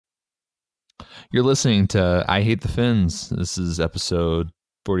You're listening to I Hate the Finns. This is episode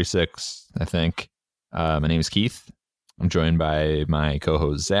 46, I think. My name is Keith. I'm joined by my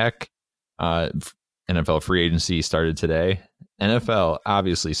co-host, Zach. NFL free agency started today. NFL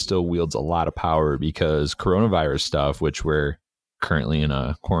obviously still wields a lot of power because coronavirus stuff, which we're currently in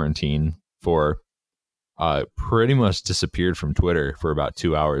a quarantine for, pretty much disappeared from Twitter for about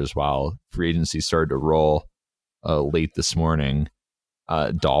 2 hours while free agency started to roll late this morning.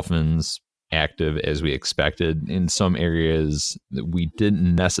 Dolphins active as we expected in some areas that we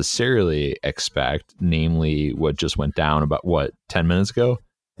didn't necessarily expect, namely what just went down about 10 minutes ago,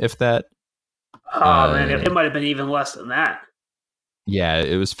 if that. Oh man, it might have been even less than that. Yeah,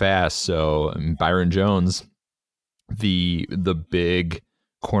 it was fast. So Byron Jones, the big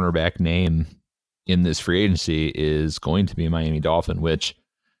cornerback name in this free agency, is going to be a Miami Dolphin, which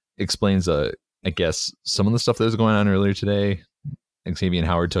explains I guess some of the stuff that was going on earlier today. Xavier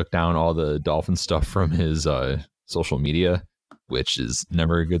Howard took down all the Dolphin stuff from his social media, which is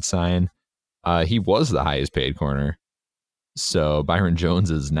never a good sign. He was the highest paid corner. So Byron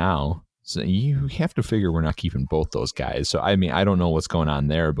Jones is now. So you have to figure we're not keeping both those guys. So, I mean, I don't know what's going on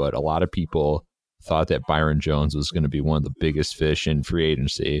there, but a lot of people thought that Byron Jones was going to be one of the biggest fish in free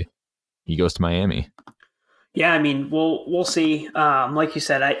agency. He goes to Miami. Yeah, I mean, we'll see. Like you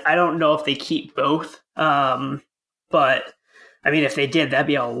said, I don't know if they keep both. But I mean, if they did, that'd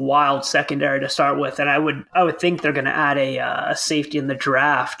be a wild secondary to start with, and I would think they're going to add a safety in the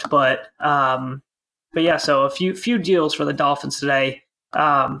draft. But yeah, so a few deals for the Dolphins today.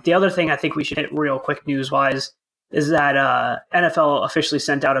 The other thing I think we should hit real quick news wise is that NFL officially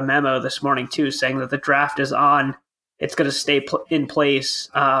sent out a memo this morning too, saying that the draft is on. It's going to stay in place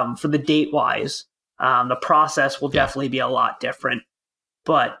for the date wise. The process will definitely be a lot different,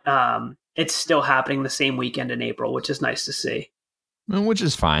 but it's still happening the same weekend in April, which is nice to see. Which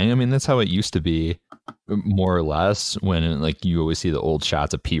is fine. I mean, that's how it used to be, more or less, when like you always see the old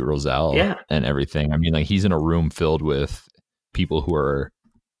shots of Pete Rozelle and everything. I mean, like he's in a room filled with people who are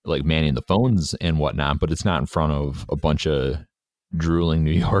like manning the phones and whatnot, but it's not in front of a bunch of drooling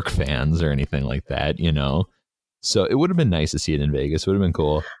New York fans or anything like that, you know? So it would have been nice to see it in Vegas. It would have been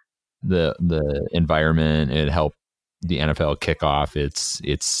cool. The environment, it helped the NFL kick off its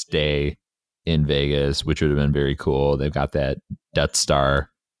stay in Vegas, which would have been very cool. They've got that Death Star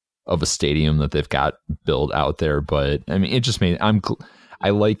of a stadium that they've got built out there, but I mean, it just made I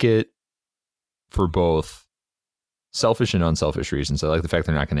like it for both selfish and unselfish reasons. I like the fact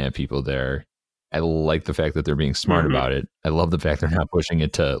they're not going to have people there. I like the fact that they're being smart about it. I love the fact they're not pushing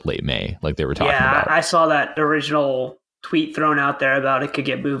it to late May like they were talking about. Yeah, I saw that original tweet thrown out there about it could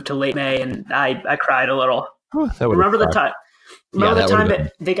get moved to late May, and I cried a little. Remember the time? Remember the time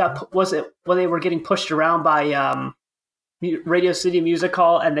that they got, was it when they were getting pushed around by Radio City Music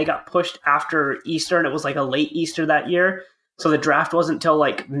Hall, and they got pushed after Easter, and it was like a late Easter that year, so the draft wasn't until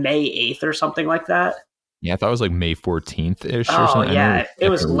like May 8th or something like that. Yeah, I thought it was like May 14th-ish or something. something. Yeah, it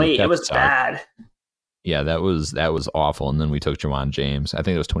was late. It was bad. Yeah, that was awful. And then we took Jawan James. I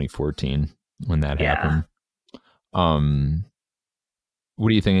think it was 2014 when that happened. What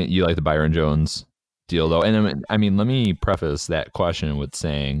do you think? You like the Byron Jones deal, though? And I mean, let me preface that question with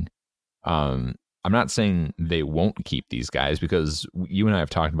saying, I'm not saying they won't keep these guys, because you and I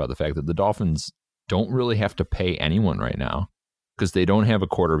have talked about the fact that the Dolphins don't really have to pay anyone right now because they don't have a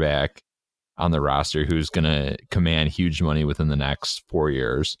quarterback on the roster who's going to command huge money within the next 4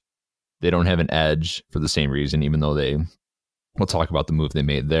 years. They don't have an edge for the same reason, even though we'll talk about the move they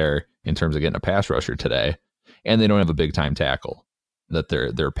made there in terms of getting a pass rusher today. And they don't have a big time tackle that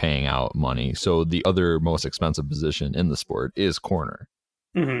they're paying out money. So the other most expensive position in the sport is corner,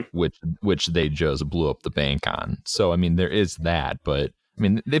 which they just blew up the bank on. So, I mean, there is that, but I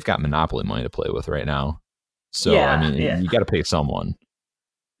mean, they've got monopoly money to play with right now. So, I mean, you got to pay someone.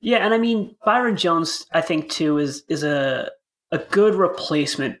 Yeah, and I mean, Byron Jones, I think, too, is a good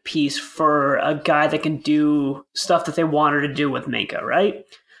replacement piece for a guy that can do stuff that they wanted to do with Minka, right?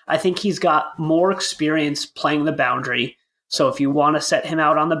 I think he's got more experience playing the boundary. So if you want to set him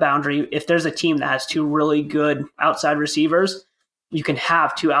out on the boundary, if there's a team that has two really good outside receivers, you can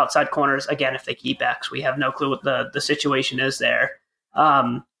have two outside corners. Again, if they keep X, we have no clue what the situation is there.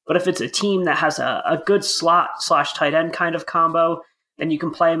 But if it's a team that has a good slot/tight end kind of combo, then you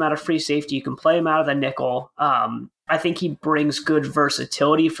can play him out of free safety. You can play him out of the nickel. I think he brings good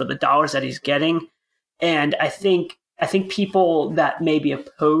versatility for the dollars that he's getting. And I think people that may be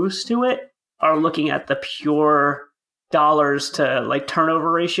opposed to it are looking at the pure dollars to like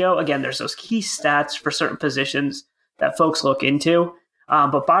turnover ratio. Again, there's those key stats for certain positions that folks look into.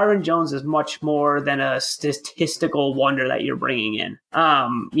 But Byron Jones is much more than a statistical wonder that you're bringing in.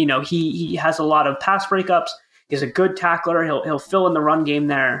 He has a lot of pass breakups. He's a good tackler. He'll fill in the run game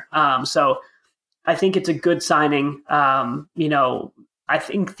there. So I think it's a good signing. I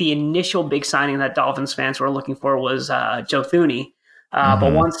think the initial big signing that Dolphins fans were looking for was Joe Thuney.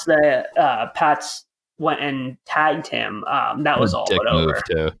 But once the Pats went and tagged him, that was all but over.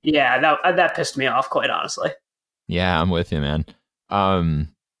 Too. Yeah, that pissed me off, quite honestly. Yeah, I'm with you, man. I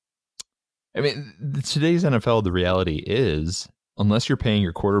mean, today's NFL, the reality is, unless you're paying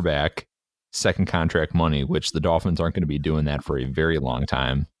your quarterback second contract money, which the Dolphins aren't going to be doing that for a very long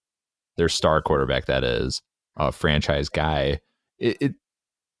time, their star quarterback, that is, a franchise guy,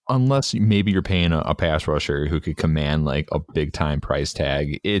 unless maybe you're paying a pass rusher who could command like a big time price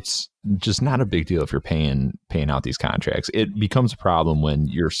tag, it's just not a big deal if you're paying out these contracts. It becomes a problem when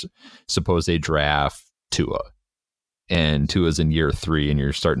suppose they draft Tua, and Tua's in year 3, and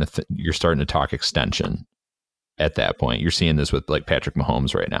you're starting to talk extension. At that point, you're seeing this with like Patrick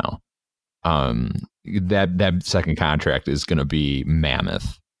Mahomes right now. That second contract is going to be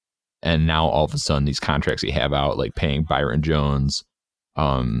mammoth, and now all of a sudden these contracts you have out, like paying Byron Jones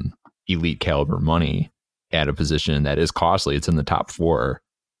elite caliber money at a position that is costly. It's in the top 4.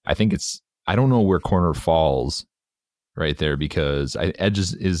 I don't know where corner falls right there, because edge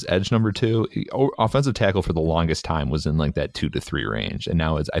is edge number 2. Offensive tackle for the longest time was in like that 2 to 3 range, and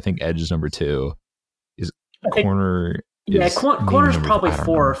now I think edge is number 2. Is corner? Corner's probably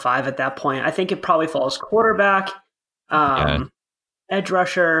 4 or 5 at that point. I think it probably falls quarterback, edge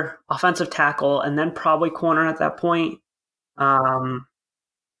rusher, offensive tackle, and then probably corner at that point.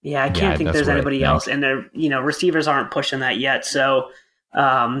 I can't think there's anybody else, and receivers aren't pushing that yet. So,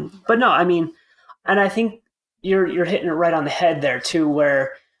 but no, I mean, and I think you're hitting it right on the head there too,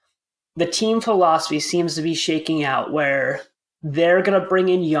 where the team philosophy seems to be shaking out, where they're going to bring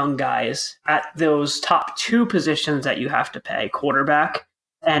in young guys at those top 2 positions that you have to pay, quarterback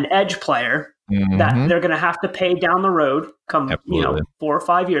and edge player, that they're going to have to pay down the road come, 4 or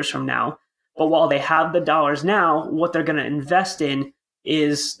 5 years from now. But while they have the dollars now, what they're going to invest in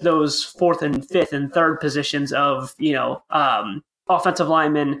is those 4th and 5th and 3rd positions of, offensive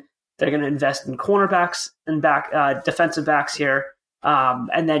linemen. They're going to invest in cornerbacks and defensive backs here.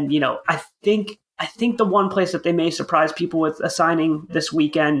 And then, I think the one place that they may surprise people with a signing this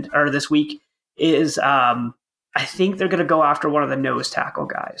weekend or this week is I think they're going to go after one of the nose tackle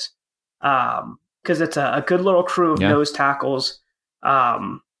guys, because it's a good little crew of nose tackles.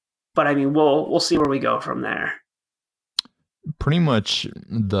 But I mean, we'll see where we go from there. Pretty much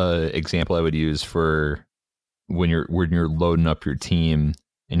the example I would use for when you're loading up your team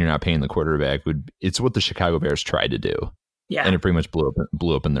and you're not paying the quarterback it's what the Chicago Bears tried to do. Yeah. And it pretty much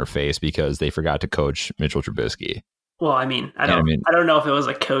blew up in their face because they forgot to coach Mitchell Trubisky. Well, I mean, I don't know if it was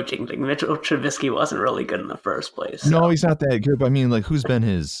a coaching thing. Mitchell Trubisky wasn't really good in the first place. So. No, he's not that good. But I mean, like, who's been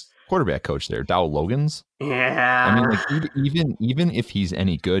his quarterback coach there? Dow Logans? Yeah. I mean, like, even if he's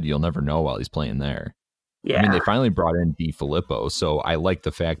any good, you'll never know while he's playing there. Yeah. I mean, they finally brought in DeFilippo, so I like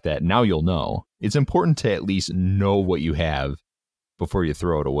the fact that now you'll know. It's important to at least know what you have before you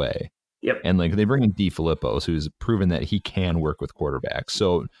throw it away. Yep. And like they bring in DeFilippo, who's proven that he can work with quarterbacks.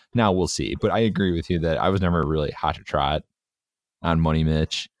 So now we'll see. But I agree with you that I was never really hot to trot on Money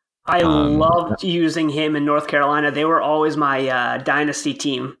Mitch. I loved using him in North Carolina. They were always my dynasty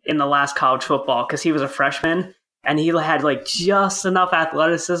team in the last college football because he was a freshman and he had like just enough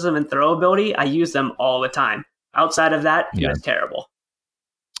athleticism and throw ability. I used them all the time. Outside of that, he was terrible.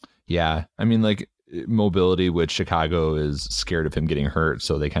 Yeah. I mean, like, mobility, which Chicago is scared of him getting hurt,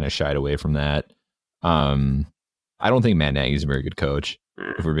 so they kind of shied away from that. I don't think Matt Nagy's a very good coach,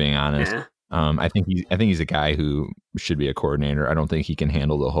 if we're being honest. Yeah. I think he's a guy who should be a coordinator. I don't think he can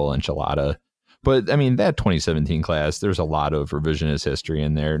handle the whole enchilada. But I mean, that 2017 class, there's a lot of revisionist history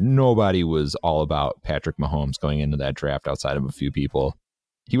in there. Nobody was all about Patrick Mahomes going into that draft outside of a few people.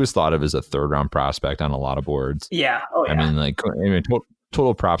 He was thought of as a 3rd round prospect on a lot of boards. Yeah. Oh, yeah. I mean,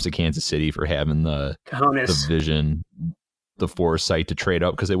 total props to Kansas City for having the vision, the foresight to trade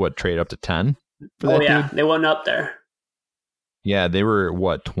up, because they trade up to 10 for that dude? They went up there. Yeah, they were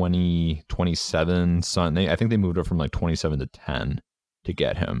 27 I think they moved up from like 27 to 10 to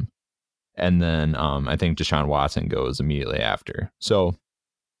get him. And then I think Deshaun Watson goes immediately after. So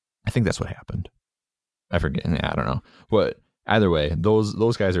I think that's what happened. I forget. I don't know. But either way,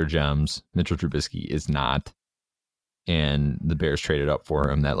 those guys are gems. Mitchell Trubisky is not. And the Bears traded up for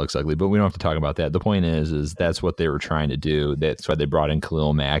him. That looks ugly, but we don't have to talk about that. The point is that's what they were trying to do. That's why they brought in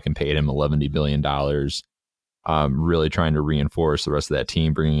Khalil Mack and paid him $11 billion. Really trying to reinforce the rest of that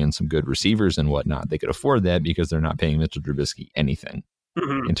team, bringing in some good receivers and whatnot. They could afford that because they're not paying Mitchell Trubisky anything.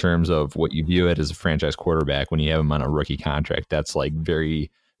 in terms of what you view it as a franchise quarterback when you have him on a rookie contract. That's like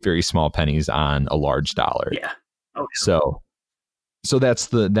very, very small pennies on a large dollar. Yeah. Okay. So that's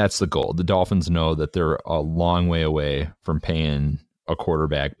the goal. The Dolphins know that they're a long way away from paying a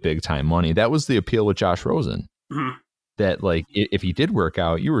quarterback big time money. That was the appeal with Josh Rosen. Mm-hmm. That like if he did work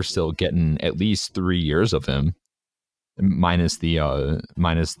out, you were still getting at least 3 years of him, minus the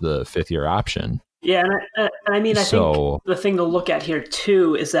 5th year option. Yeah, and I mean, I think the thing to look at here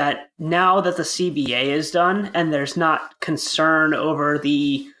too is that now that the CBA is done and there's not concern over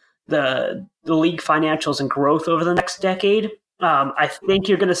the league financials and growth over the next decade, I think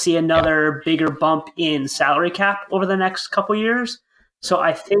you're going to see another bigger bump in salary cap over the next couple years. So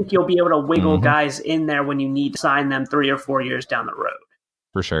I think you'll be able to wiggle guys in there when you need to sign them 3 or 4 years down the road.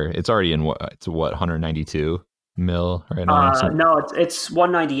 For sure, it's already in what 192 mil right now. No, it's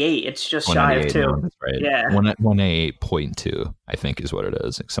 198. It's just shy of 2. No, that's right. Yeah, 198.2, I think, is what it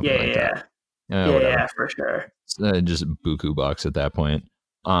is. Something like that. Yeah, for sure. Just buku bucks at that point.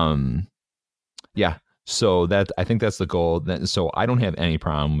 Yeah. So I think that's the goal. So I don't have any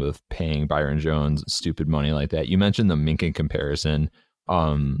problem with paying Byron Jones stupid money like that. You mentioned the Minka comparison.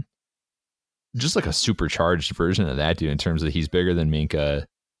 Just like a supercharged version of that dude in terms of he's bigger than Minka,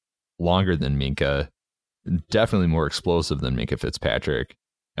 longer than Minka, definitely more explosive than Minka Fitzpatrick.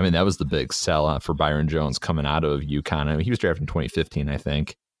 I mean, that was the big sellout for Byron Jones coming out of UConn. I mean, he was drafted in 2015, I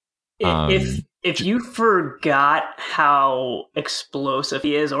think. If you forgot how explosive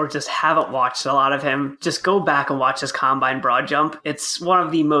he is or just haven't watched a lot of him, just go back and watch his combine broad jump. It's one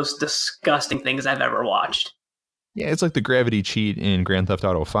of the most disgusting things I've ever watched. Yeah, it's like the gravity cheat in Grand Theft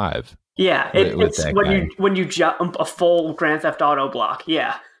Auto 5. Yeah, it's when you jump a full Grand Theft Auto block.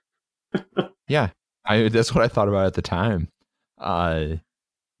 Yeah. Yeah, that's what I thought about at the time.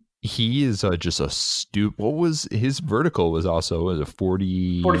 He is just a what was his vertical was also a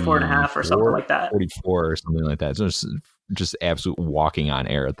 44 and a half or something like that. 44 or something like that. So just absolute walking on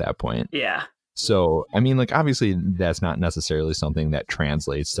air at that point. Yeah. So, I mean, like, obviously that's not necessarily something that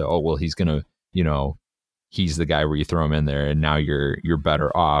translates to, oh, well, he's going to, he's the guy where you throw him in there and now you're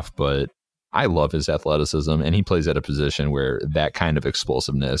better off. But I love his athleticism and he plays at a position where that kind of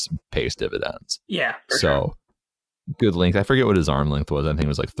explosiveness pays dividends. Yeah. So good length. I forget what his arm length was. I think it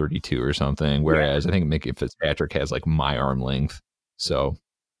was like 32 or something. Whereas I think Mickey Fitzpatrick has like my arm length. So,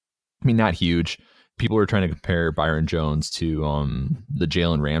 I mean, not huge. People are trying to compare Byron Jones to the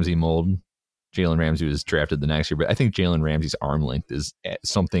Jalen Ramsey mold. Jalen Ramsey was drafted the next year, but I think Jalen Ramsey's arm length is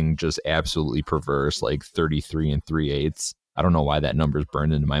something just absolutely perverse, like 33 3/8. I don't know why that number's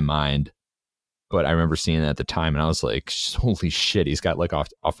burned into my mind, but I remember seeing it at the time and I was like, holy shit, he's got like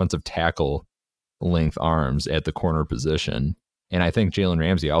offensive tackle length arms at the corner position. And I think Jalen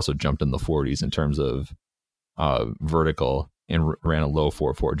Ramsey also jumped in the 40s in terms of vertical and ran a low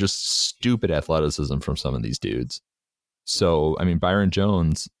 4.4. Just stupid athleticism from some of these dudes. So, I mean, Byron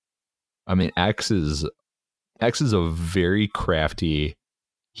Jones, I mean, X is a very crafty.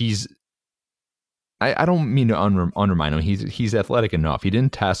 I don't mean to undermine him. He's athletic enough. He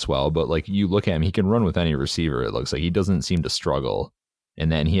didn't test well, but like you look at him, he can run with any receiver. It looks like he doesn't seem to struggle.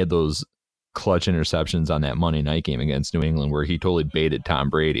 And then he had those clutch interceptions on that Monday night game against New England where he totally baited Tom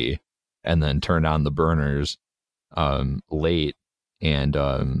Brady and then turned on the burners late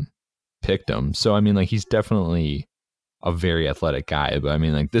and picked him. So I mean, like, he's definitely a very athletic guy, but I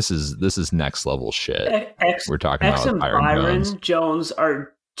mean, like, this is next level shit. We're talking about Byron Jones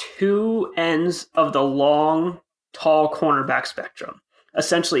are two ends of the long, tall cornerback spectrum.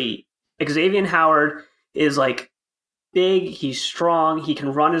 Essentially, Xavier Howard is like big, he's strong, he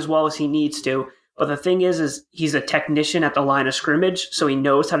can run as well as he needs to. But the thing is he's a technician at the line of scrimmage, so he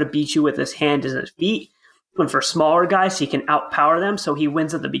knows how to beat you with his hands and his feet. When for smaller guys, he can outpower them, so he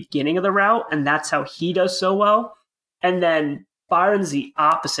wins at the beginning of the route, and that's how he does so well. And then Byron's the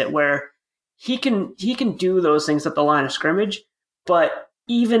opposite, where he can do those things at the line of scrimmage, but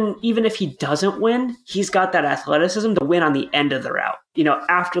even if he doesn't win, he's got that athleticism to win on the end of the route.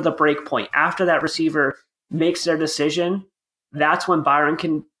 After the break point, after that receiver makes their decision, that's when Byron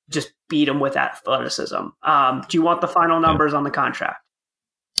can just beat him with athleticism. Do you want the final numbers on the contract?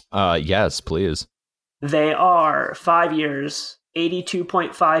 Yes, please. They are 5 years,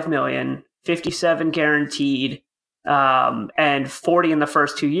 $82.5 million, 57 guaranteed, and 40 in the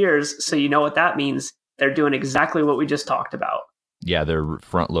first 2 years. So you know what that means. They're doing exactly what we just talked about. Yeah, they're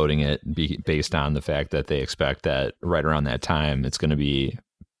front loading it based on the fact that they expect that right around that time, it's going to be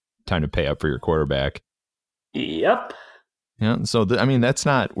time to pay up for your quarterback. Yep. Yeah. So, I mean, that's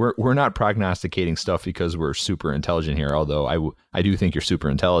not, we're not prognosticating stuff because we're super intelligent here. Although I do think you're super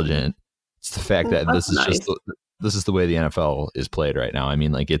intelligent. It's the fact that this is nice. this is the way the NFL is played right now. I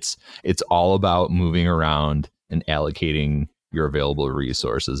mean, like it's all about moving around and allocating your available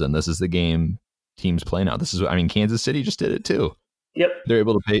resources. And this is the game teams play now. This is, I mean, Kansas City just did it too. Yep. They're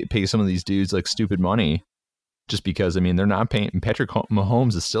able to pay some of these dudes like stupid money just because, I mean, they're not paying. Patrick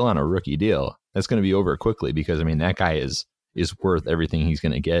Mahomes is still on a rookie deal. That's going to be over quickly because, I mean, that guy is worth everything he's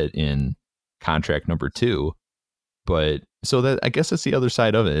going to get in contract number 2. But so that, I guess that's the other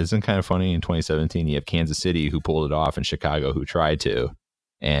side of it. Isn't kind of funny? In 2017, you have Kansas City who pulled it off and Chicago who tried to,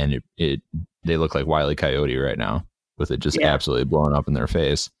 and they look like Wile E. Coyote right now with it just absolutely blowing up in their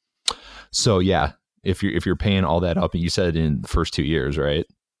face. So yeah, if you're paying all that up, and you said in the first 2 years, right?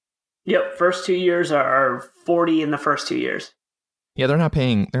 Yep, first 2 years are 40 in the first 2 years. Yeah, they're not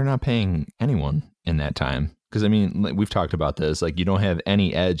paying anyone in that time because, I mean, we've talked about this. Like, you don't have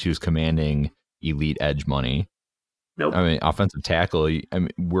any edge who's commanding elite edge money. Nope. I mean, offensive tackle, I mean,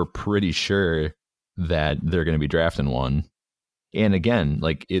 we're pretty sure that they're going to be drafting one. And again,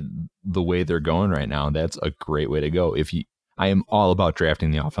 like the way they're going right now, that's a great way to go. I am all about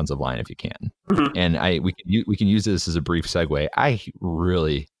drafting the offensive line if you can. Mm-hmm. And we can use this as a brief segue. I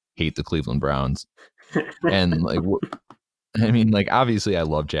really hate the Cleveland Browns. And like, I mean, like, obviously I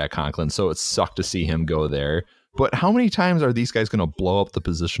love Jack Conklin, so it sucked to see him go there. But how many times are these guys going to blow up the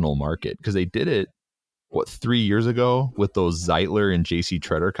positional market? Because they did it, 3 years ago with those Zeitler and JC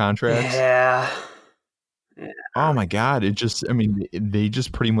Treader contracts? Yeah. Oh my God. They just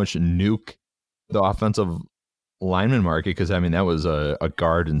pretty much nuke the offensive lineman market because, I mean, that was a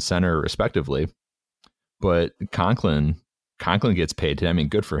guard and center respectively. But Conklin gets paid. I mean,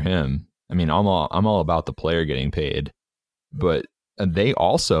 good for him. I mean, I'm all about the player getting paid. But they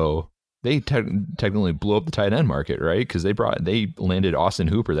technically blew up the tight end market, right? Because they landed Austin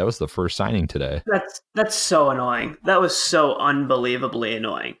Hooper. That was the first signing today. That's so annoying. That was so unbelievably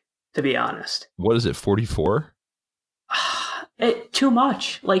annoying, to be honest. What is it, 44? Too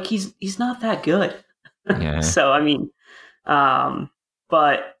much. Like, he's not that good. Yeah. So, I mean, I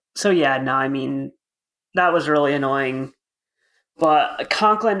mean, that was really annoying. But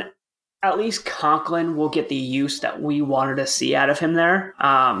at least Conklin will get the use that we wanted to see out of him there.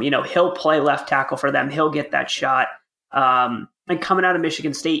 He'll play left tackle for them. He'll get that shot. And coming out of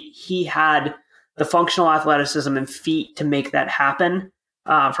Michigan State, he had the functional athleticism and feet to make that happen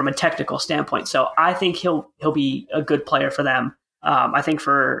from a technical standpoint. So I think he'll be a good player for them. I think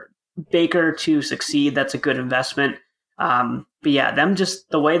for Baker to succeed, that's a good investment. But yeah,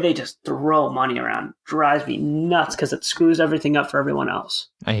 the way they just throw money around drives me nuts because it screws everything up for everyone else.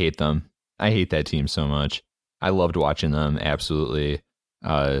 I hate them. I hate that team so much. I loved watching them absolutely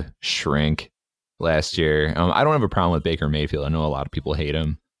shrink last year. I don't have a problem with Baker Mayfield. I know a lot of people hate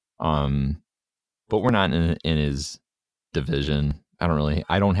him, but we're not in his division. I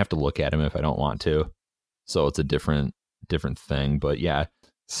don't have to look at him if I don't want to. So it's a different thing. But yeah,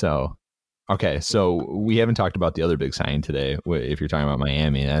 so okay. So we haven't talked about the other big signing today. If you're talking about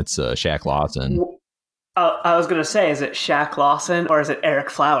Miami, that's Shaq Lawson. I was going to say, is it Shaq Lawson or is it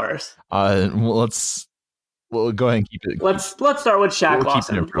Eric Flowers? We'll go ahead and keep it. Let's start with Shaq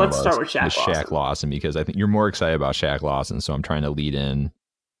Lawson. Let's start with Shaq Lawson because I think you're more excited about Shaq Lawson. So I'm trying to lead in,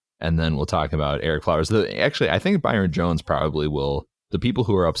 and then we'll talk about Eric Flowers. Actually, I think Byron Jones probably will. The people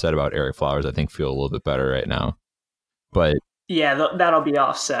who are upset about Eric Flowers, I think, feel a little bit better right now. But yeah, that'll be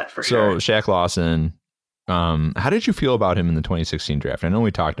offset for sure. So Shaq Lawson, how did you feel about him in the 2016 draft? I know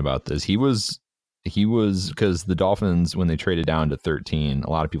we talked about this. He was because the Dolphins, when they traded down to 13, a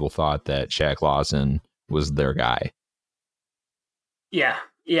lot of people thought that Shaq Lawson was their guy. Yeah.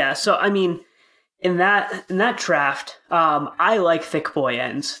 So I mean, in that draft, I like thick boy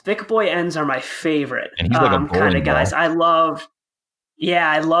ends. Thick boy ends are my favorite and he's like a kind of guys. I love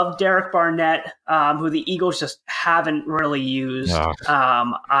Derek Barnett, who the Eagles just haven't really used.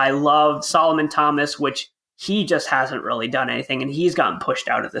 I love Solomon Thomas, which he just hasn't really done anything, and he's gotten pushed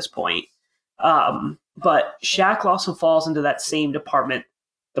out at this point. But Shaq Lawson falls into that same department.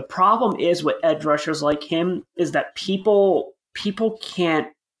 The problem is with edge rushers like him is that people can't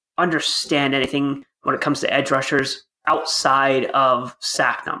understand anything when it comes to edge rushers outside of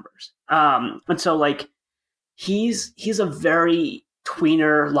sack numbers. And so like he's a very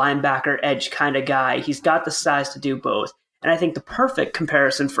tweener linebacker edge kind of guy. He's got the size to do both. And I think the perfect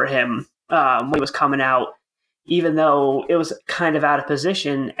comparison for him when he was coming out, even though it was kind of out of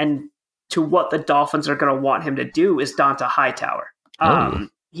position and to what the Dolphins are going to want him to do, is Donta Hightower.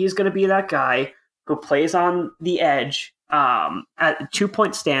 He's going to be that guy who plays on the edge at a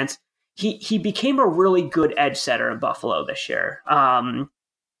 2-point stance. He became a really good edge setter in Buffalo this year.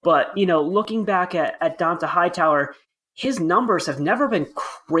 But, looking back at Donta Hightower, his numbers have never been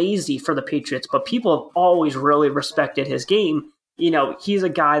crazy for the Patriots, but people have always really respected his game. He's a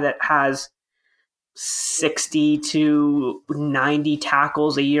guy that has 60 to 90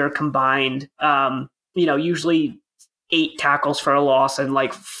 tackles a year combined. Usually 8 tackles for a loss and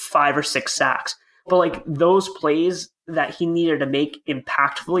like 5 or 6 sacks. But like those plays that he needed to make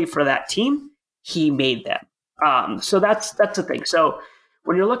impactfully for that team, he made them. So that's the thing. So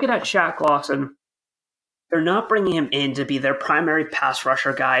when you're looking at Shaq Lawson, they're not bringing him in to be their primary pass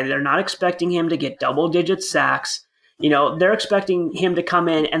rusher guy. They're not expecting him to get double-digit sacks. They're expecting him to come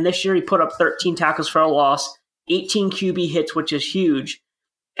in, and this year he put up 13 tackles for a loss, 18 QB hits, which is huge,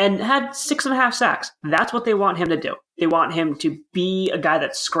 and had 6.5 sacks. That's what they want him to do. They want him to be a guy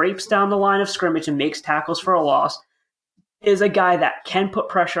that scrapes down the line of scrimmage and makes tackles for a loss, is a guy that can put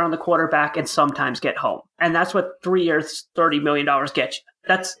pressure on the quarterback and sometimes get home. And that's what 3 years, $30 million gets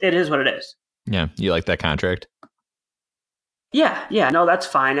you. It is what it is. Yeah. You like that contract? Yeah, no, that's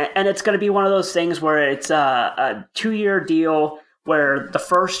fine. And it's going to be one of those things where it's a 2-year deal where the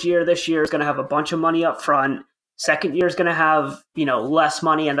first year this year is going to have a bunch of money up front. Second year is going to have, less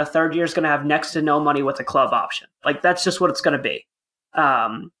money. And the third year is going to have next to no money with a club option. Like, that's just what it's going to be.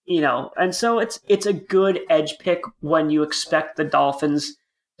 And so it's a good edge pick when you expect the Dolphins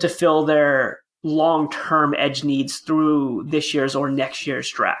to fill their long-term edge needs through this year's or next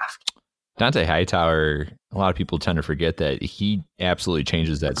year's draft. Dont'a Hightower, a lot of people tend to forget that he absolutely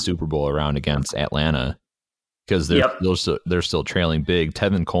changes that Super Bowl around against Atlanta because they're still trailing big.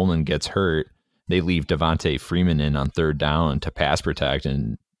 Tevin Coleman gets hurt. They leave Devontae Freeman in on third down to pass protect,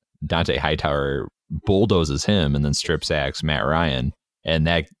 and Dont'a Hightower bulldozes him and then strip sacks Matt Ryan. And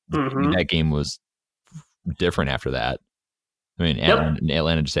that game was different after that. I mean,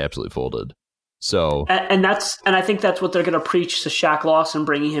 Atlanta just absolutely folded. So and I think that's what they're going to preach to Shaq Lawson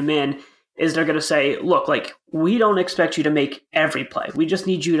bringing him in. Is they're going to say, look, like, we don't expect you to make every play. We just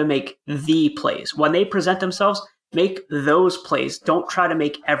need you to make the plays. When they present themselves, make those plays. Don't try to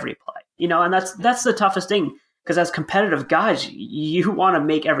make every play. And that's the toughest thing, because as competitive guys, you want to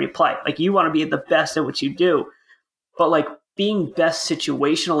make every play. Like, you want to be the best at what you do. But, like, being best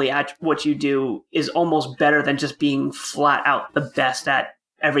situationally at what you do is almost better than just being flat out the best at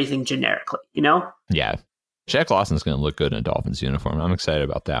everything generically, Yeah. Shaq Lawson's going to look good in a Dolphins uniform. I'm excited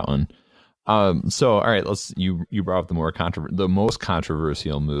about that one. So all right, you brought up the most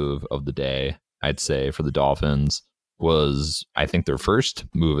controversial move of the day, I'd say, for the Dolphins was, I think, their first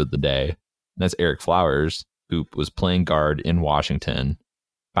move of the day. And that's Eric Flowers, who was playing guard in Washington,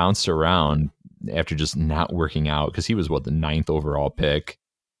 bounced around after just not working out because he was the 9th overall pick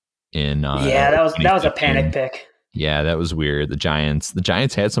in that was a panic pick. Yeah, that was weird. The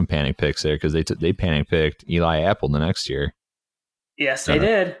Giants had some panic picks there because they panic picked Eli Apple the next year. Yes, they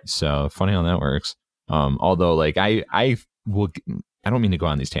did. So funny how that works. Although, like, I don't mean to go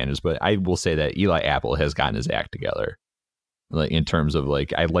on these tangents, but I will say that Eli Apple has gotten his act together. Like, in terms of,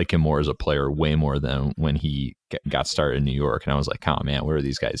 like, I like him more as a player, way more than when he got started in New York. And I was like, oh man, what are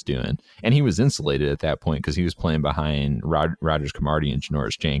these guys doing? And he was insulated at that point because he was playing behind Rogers Camardi and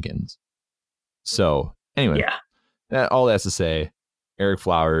Janoris Jenkins. So anyway, all that's to say, Eric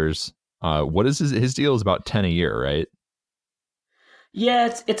Flowers, what is his deal is about 10 a year, right?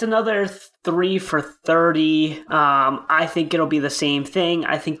 Yeah, it's another 3 for 30. I think it'll be the same thing.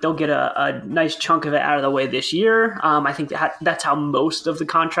 I think they'll get a nice chunk of it out of the way this year. I think that's how most of the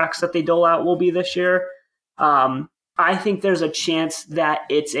contracts that they dole out will be this year. I think there's a chance that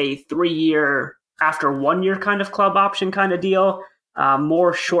it's a 3-year after 1 year kind of club option kind of deal,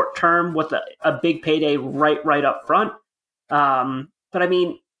 more short term with a big payday right up front. But I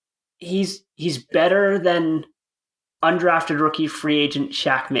mean, he's better than undrafted rookie free agent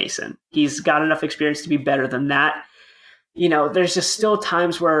Shaq Mason. He's got enough experience to be better than that. There's just still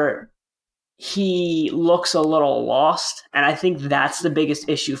times where he looks a little lost, and I think that's the biggest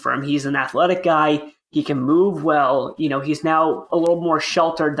issue for him. He's an athletic guy. He can move well. He's now a little more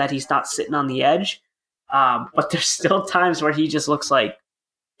sheltered that he's not sitting on the edge. But there's still times where he just looks like,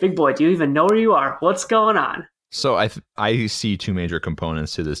 big boy, do you even know where you are? What's going on? So I see 2 major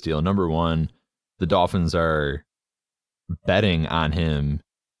components to this deal. Number one, the Dolphins are betting on him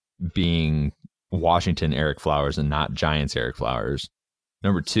being Washington Eric Flowers and not Giants Eric Flowers.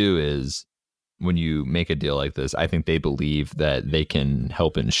 Number 2 is, when you make a deal like this, I think they believe that they can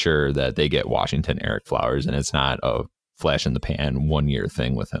help ensure that they get Washington Eric Flowers and it's not a flash in the pan 1 year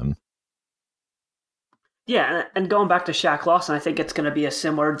thing with him. Yeah, and going back to Shaq Lawson, I think it's going to be a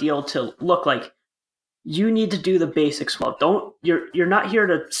similar deal to look like you need to do the basics well. You're not here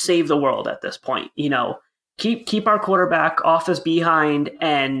to save the world at this point. Keep our quarterback off his behind,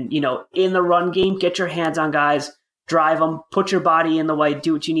 and in the run game, get your hands on guys. drive them, put your body in the way,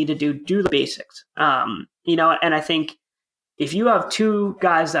 do what you need to do the basics. You know, and I think if you have two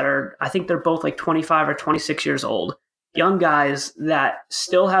guys that are, I think they're both like 25 or 26 years old, young guys that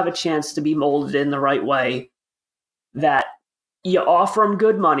still have a chance to be molded in the right way, that you offer them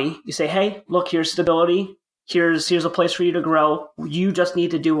good money. You say, hey, look, here's stability. Here's a place for you to grow. You just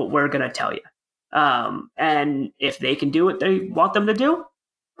need to do what we're going to tell you. And if they can do what they want them to do,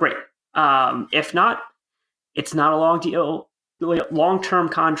 great. If not, it's not a long-term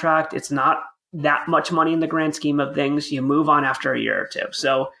contract. It's not that much money in the grand scheme of things. You move on after a year or two.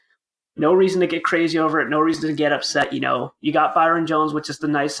 So no reason to get crazy over it. No reason to get upset. You know, you got Byron Jones, which is the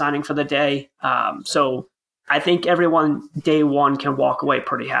nice signing for the day. So I think everyone day one can walk away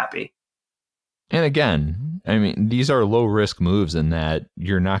pretty happy. And again, I mean, these are low risk moves in that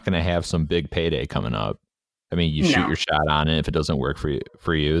you're not going to have some big payday coming up. I mean, you shoot your shot on it. If it doesn't work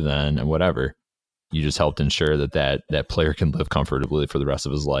for you, then whatever. You just helped ensure that player can live comfortably for the rest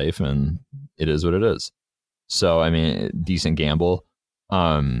of his life, and it is what it is. So, I mean, decent gamble.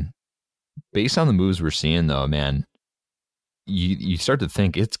 Based on the moves we're seeing, though, man, you start to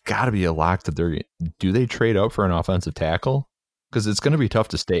think it's got to be a lock that do they trade up for an offensive tackle? Because it's going to be tough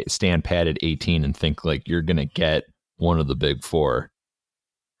to stand pat at 18 and think like you're going to get one of the big four.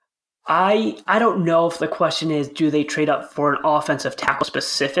 I don't know if the question is, do they trade up for an offensive tackle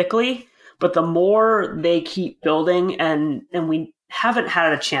specifically? But the more they keep building, and we haven't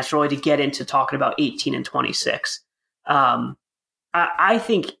had a chance really to get into talking about 18 and 26. I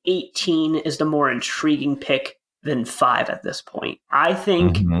think 18 is the more intriguing pick than 5 at this point. I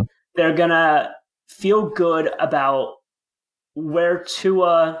think they're going to feel good about where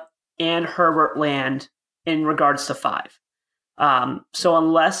Tua and Herbert land in regards to 5. So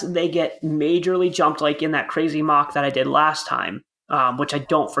unless they get majorly jumped like in that crazy mock that I did last time, which I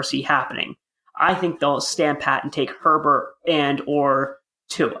don't foresee happening, I think they'll stand pat and take Herbert and or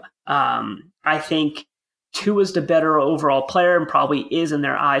Tua. I think Tua's the better overall player and probably is in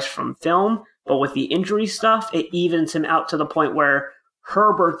their eyes from film, but with the injury stuff, it evens him out to the point where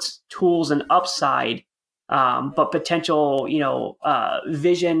Herbert's tools and upside, but potential,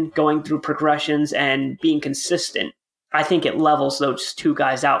 vision going through progressions and being consistent, I think it levels those two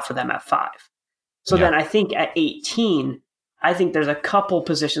guys out for them at 5. So then I think at 18, I think there's a couple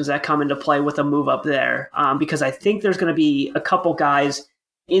positions that come into play with a move up there, because I think there's going to be a couple guys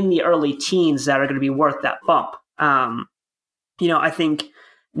in the early teens that are going to be worth that bump. I think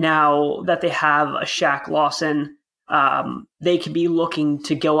now that they have a Shaq Lawson, they could be looking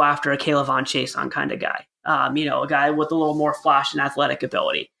to go after a Caleb Von Chason kind of guy, a guy with a little more flash and athletic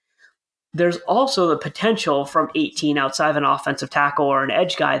ability. There's also the potential from 18 outside of an offensive tackle or an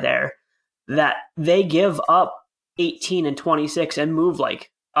edge guy there that they give up 18 and 26 and move like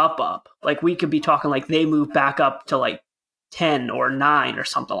up. Like we could be talking like they move back up to like 10 or 9 or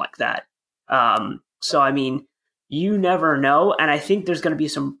something like that. So, I mean, you never know. And I think there's going to be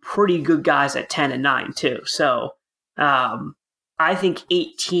some pretty good guys at 10 and 9 too. So I think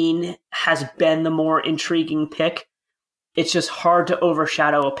 18 has been the more intriguing pick. It's just hard to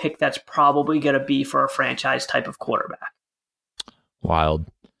overshadow a pick that's probably going to be for a franchise type of quarterback.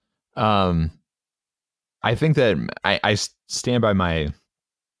 Wild. I think that I stand by my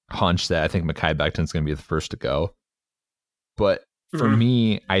hunch that I think Mekhi Becton's going to be the first to go. But for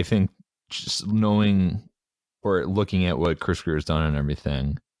me, I think just knowing or looking at what Chris Greer has done and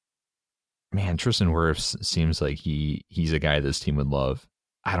everything, man, Tristan Wirfs seems like he's a guy this team would love.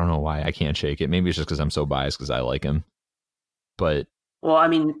 I don't know why. I can't shake it. Maybe it's just because I'm so biased because I like him. But well, I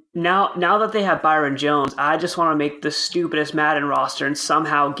mean, now that they have Byron Jones, I just want to make the stupidest Madden roster and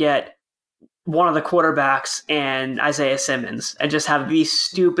somehow get one of the quarterbacks and Isaiah Simmons and just have the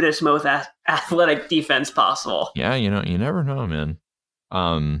stupidest, most athletic defense possible. Yeah, you never know, man.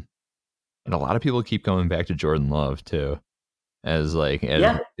 And a lot of people keep coming back to Jordan Love too, I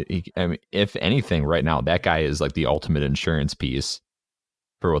mean, if anything, right now that guy is like the ultimate insurance piece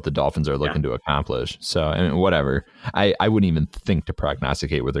for what the Dolphins are looking to accomplish. So, I mean, whatever. I wouldn't even think to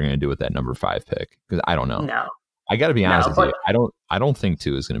prognosticate what they're going to do with that number 5 pick because I don't know. No, I got to be honest with you. I don't think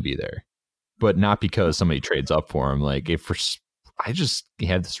 2 is going to be there. But not because somebody trades up for him. Like I just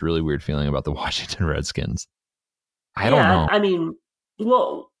had this really weird feeling about the Washington Redskins. I don't know. I mean,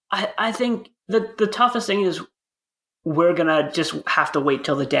 well, I think the toughest thing is we're gonna just have to wait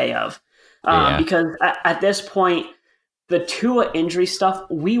till the day of, because at this point, the Tua injury stuff,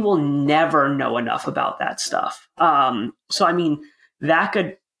 we will never know enough about that stuff. So I mean,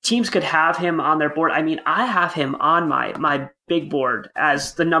 teams could have him on their board. I mean, I have him on my big board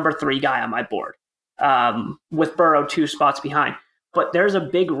as the number 3 guy on my board, with Burrow 2 spots behind. But there's a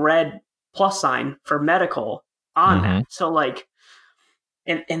big red plus sign for medical on that. So like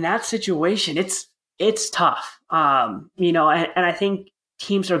in that situation, it's tough. And I think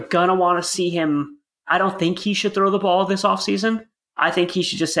teams are gonna want to see him. I don't think he should throw the ball this offseason. I think he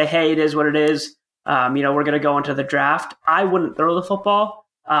should just say, hey, it is what it is. We're going to go into the draft. I wouldn't throw the football.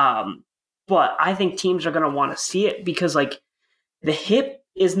 But I think teams are going to want to see it because like the hip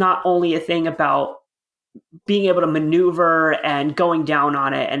is not only a thing about being able to maneuver and going down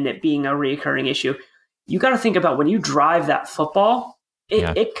on it and it being a recurring issue. You got to think about when you drive that football,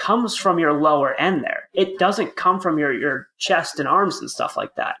 it comes from your lower end there. It doesn't come from your chest and arms and stuff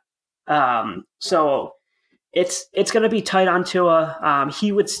like that. So it's going to be tight on Tua.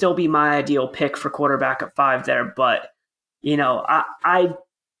 He would still be my ideal pick for quarterback at 5 there, but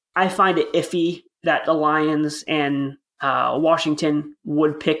I find it iffy that the Lions and Washington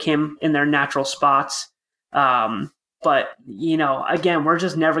would pick him in their natural spots. But again, we're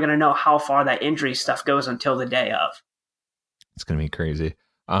just never going to know how far that injury stuff goes until the day of. It's going to be crazy.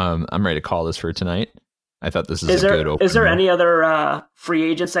 I'm ready to call this for tonight. I thought this is a good opener. Is there any other free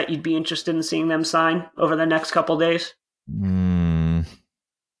agents that you'd be interested in seeing them sign over the next couple days? I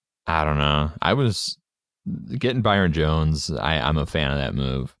don't know. I was getting Byron Jones. I'm a fan of that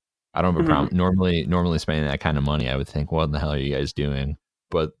move. I don't have a problem. Normally spending that kind of money, I would think, what in the hell are you guys doing?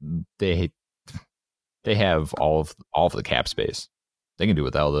 But they have all of the cap space. They can do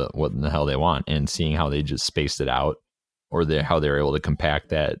what in the hell they want. And seeing how they just spaced it out, or how they're able to compact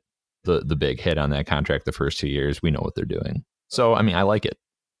that the big hit on that contract the first 2 years, we know what they're doing. So I mean, I like it.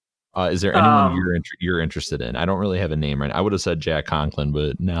 Is there anyone you're interested in? I don't really have a name right now. I would have said Jack Conklin,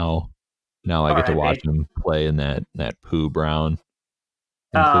 but now I get to watch him play in that Pooh Brown.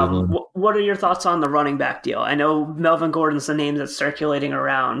 What are your thoughts on the running back deal? I know Melvin Gordon's the name that's circulating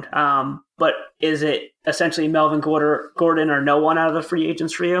around, but is it essentially Melvin Gordon or no one out of the free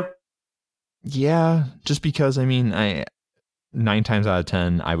agents for you? Yeah, just because, I mean, 9 times out of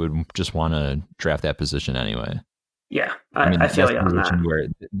 10, I would just want to draft that position anyway. Yeah, I feel you on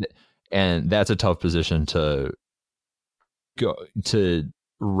that. And that's a tough position to go to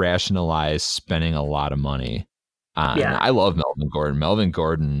rationalize spending a lot of money on. Yeah. I love Melvin Gordon. Melvin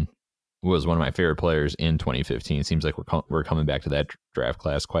Gordon was one of my favorite players in 2015. Seems like we're coming back to that draft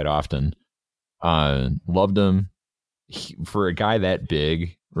class quite often. Loved him. For a guy that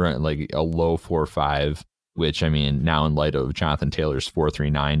big, right, like a low 4.5, which I mean, now in light of Jonathan Taylor's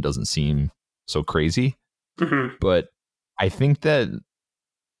 4.39 doesn't seem so crazy. Mm-hmm. But I think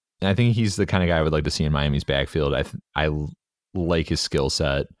he's the kind of guy I would like to see in Miami's backfield. I like his skill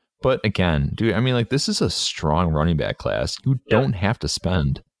set. But again, dude, I mean, like, this is a strong running back class. You don't have to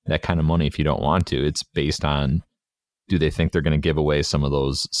spend that kind of money if you don't want to. It's based on, do they think they're going to give away some of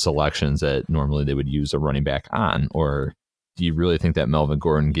those selections that normally they would use a running back on? Or do you really think that Melvin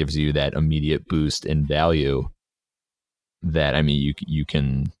Gordon gives you that immediate boost in value that, I mean, you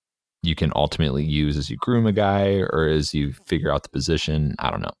can ultimately use as you groom a guy or as you figure out the position? I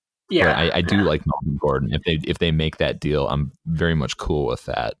don't know. Yeah, but I do like Melvin Gordon. If they make that deal, I'm very much cool with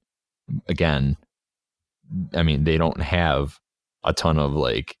that. Again, I mean, they don't have a ton of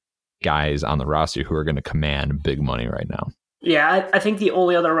like guys on the roster who are going to command big money right now. Yeah, I think the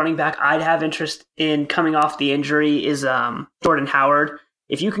only other running back I'd have interest in coming off the injury is Jordan Howard.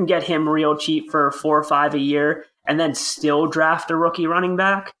 If you can get him real cheap for 4 or 5 a year and then still draft a rookie running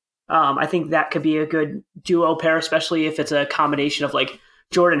back, I think that could be a good duo pair, especially if it's a combination of like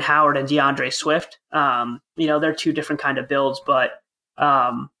Jordan Howard and DeAndre Swift. They're 2 different kind of builds, but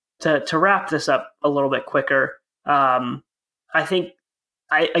to wrap this up a little bit quicker, I think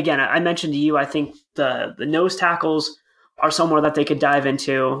I mentioned to you, I think the nose tackles are somewhere that they could dive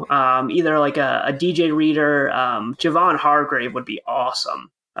into. Either like a DJ Reader, Javon Hargrave would be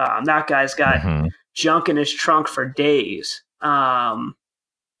awesome. That guy's got junk in his trunk for days. And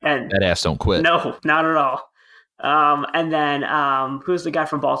that ass don't quit. No, not at all. And then who's the guy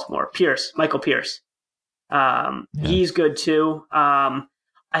from Baltimore? Michael Pierce. He's good too.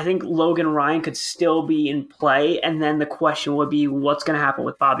 I think Logan Ryan could still be in play, and then the question would be what's going to happen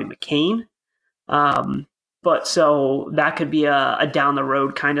with Bobby McCain. But so that could be a down the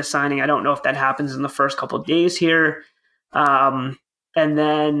road kind of signing. I don't know if that happens in the first couple of days here. And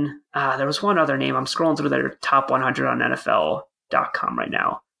then there was one other name. I'm scrolling through their top 100 on NFL.com right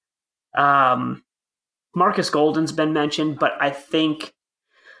now. Marcus Golden's been mentioned, but I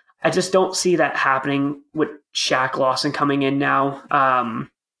just don't see that happening with Shaq Lawson coming in now.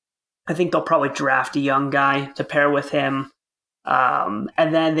 I think they'll probably draft a young guy to pair with him. And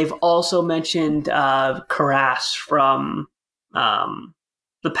then they've also mentioned Karras from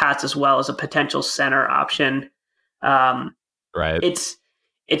the Pats as well as a potential center option. Right. It's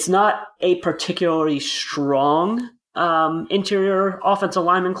It's not a particularly strong interior offensive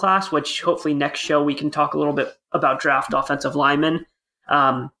lineman class, which hopefully next show we can talk a little bit about draft offensive linemen.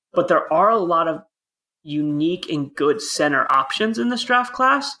 But there are a lot of unique and good center options in this draft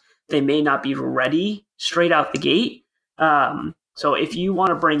class. They may not be ready straight out the gate. So if you want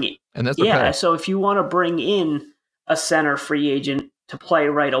to bring it, and that's okay. So if you want to bring in a center free agent to play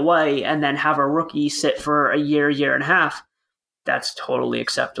right away and then have a rookie sit for a year and a half, that's totally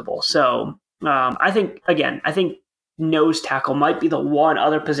acceptable. So I think nose tackle might be the one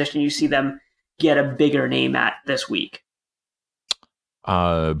other position you see them get a bigger name at this week.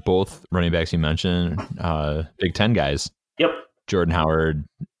 Both running backs you mentioned, Big Ten guys. Yep. Jordan Howard,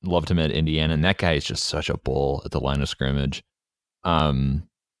 loved him at Indiana, and that guy is just such a bull at the line of scrimmage.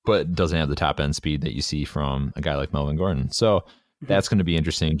 But doesn't have the top end speed that you see from a guy like Melvin Gordon. So that's going to be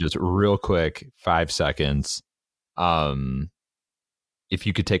interesting. Just real quick, 5 seconds. If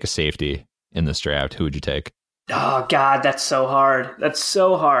you could take a safety in this draft, who would you take? Oh God, that's so hard. That's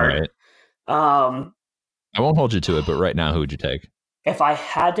so hard. Right. I won't hold you to it, but right now, who would you take? If I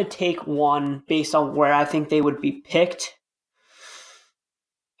had to take one based on where I think they would be picked,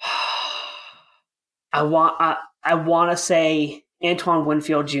 I want to say Antoine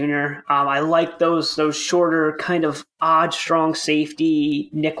Winfield Jr. I like those shorter, kind of odd, strong safety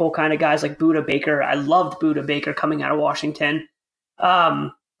nickel kind of guys like Budda Baker. I loved Budda Baker coming out of Washington.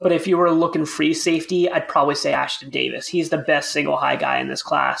 But if you were looking free safety, I'd probably say Ashton Davis. He's the best single high guy in this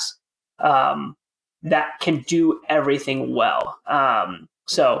class that can do everything well.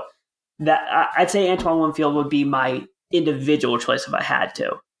 So that I'd say Antoine Winfield would be my individual choice if I had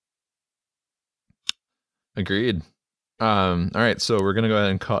to. Agreed. All right, so we're gonna go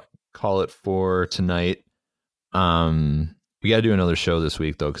ahead and call it for tonight. We got to do another show this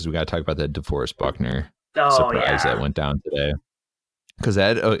week though, because we got to talk about that DeForest Buckner surprise that went down today, because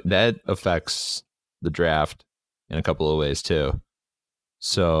that affects the draft in a couple of ways too.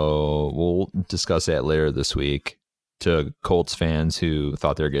 So we'll discuss that later this week. To Colts fans who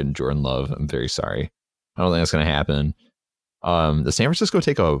thought they were getting Jordan Love, I'm very sorry. I don't think that's going to happen. Does San Francisco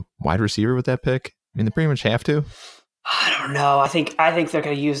take a wide receiver with that pick? I mean, they pretty much have to. I don't know. I think they're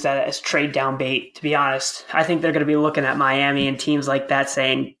going to use that as trade down bait, to be honest. I think they're going to be looking at Miami and teams like that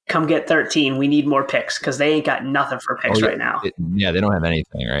saying, come get 13. We need more picks, because they ain't got nothing for picks right now. They don't have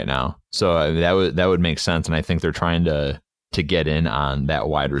anything right now. So that would make sense. And I think they're trying to get in on that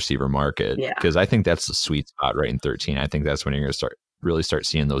wide receiver market, because I think that's the sweet spot right in 13. I think that's when you're going to really start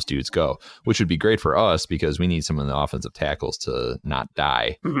seeing those dudes go, which would be great for us because we need some of the offensive tackles to not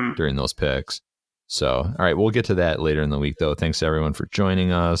die during those picks. So, all right, we'll get to that later in the week, though. Thanks to everyone for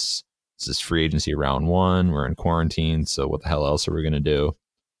joining us. This is free agency round 1. We're in quarantine, so what the hell else are we going to do?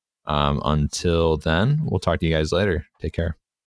 Until then, we'll talk to you guys later. Take care.